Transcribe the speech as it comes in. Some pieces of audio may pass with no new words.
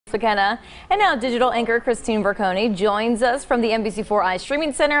McKenna. And now digital anchor Christine Verconi joins us from the NBC4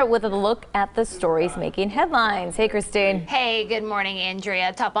 Streaming Center with a look at the stories making headlines. Hey, Christine. Hey, good morning,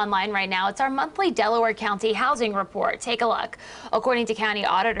 Andrea. Top online right now, it's our monthly Delaware County housing report. Take a look. According to county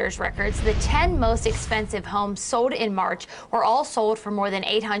auditors' records, the 10 most expensive homes sold in March were all sold for more than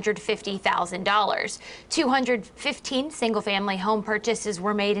 $850,000. 215 single-family home purchases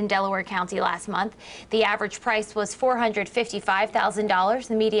were made in Delaware County last month. The average price was $455,000.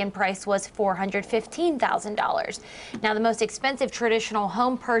 The median price was $415,000. Now, the most expensive traditional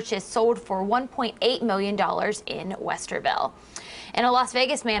home purchase sold for $1.8 million in Westerville. And a Las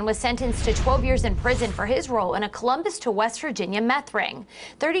Vegas man was sentenced to 12 years in prison for his role in a Columbus to West Virginia meth ring.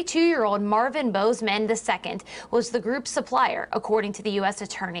 32-year-old Marvin Bozeman II was the group's supplier, according to the U.S.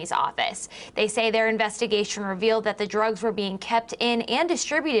 Attorney's Office. They say their investigation revealed that the drugs were being kept in and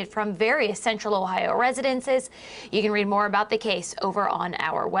distributed from various Central Ohio residences. You can read more about the case over on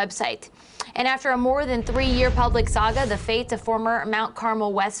our website. And after a more than 3-year public saga, the fate of former Mount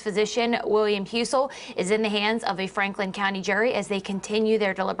Carmel West physician William Husel is in the hands of a Franklin County jury as they continue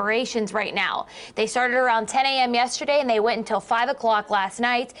their deliberations right now. They started around 10 a.m. yesterday and they went until 5 o'clock last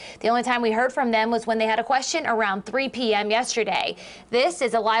night. The only time we heard from them was when they had a question around 3 p.m. yesterday. This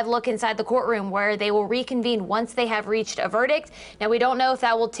is a live look inside the courtroom where they will reconvene once they have reached a verdict. Now, we don't know if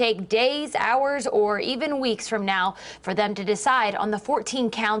that will take days, hours, or even weeks from now for them to decide on the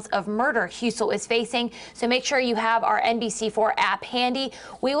 14 counts of murder Husel is facing, so make sure you have our NBC4 app handy.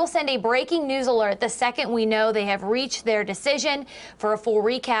 We will send a breaking news alert the second we know they have reached their decision. For a full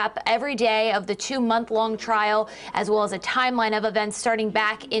recap every day of the 2-month-long trial, as well as a timeline of events starting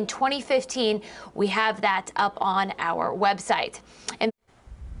back in 2015, we have that up on our website.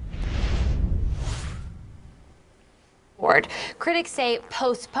 Critics say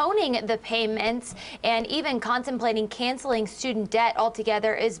postponing the payments and even contemplating canceling student debt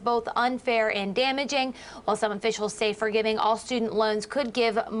altogether is both unfair and damaging, while some officials say forgiving all student loans could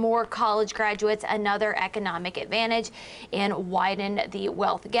give more college graduates another economic advantage and widen the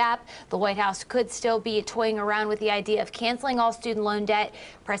wealth gap. The White House could still be toying around with the idea of canceling all student loan debt.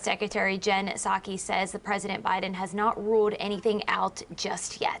 Press Secretary Jen Psaki says that President Biden has not ruled anything out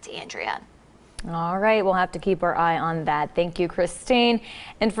just yet. Andrea. All right, we'll have to keep our eye on that. Thank you, Christine.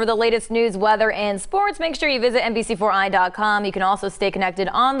 And for the latest news, weather, and sports, make sure you visit NBC4i.com. You can also stay connected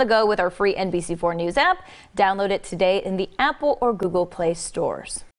on the go with our free NBC4 News app. Download it today in the Apple or Google Play stores.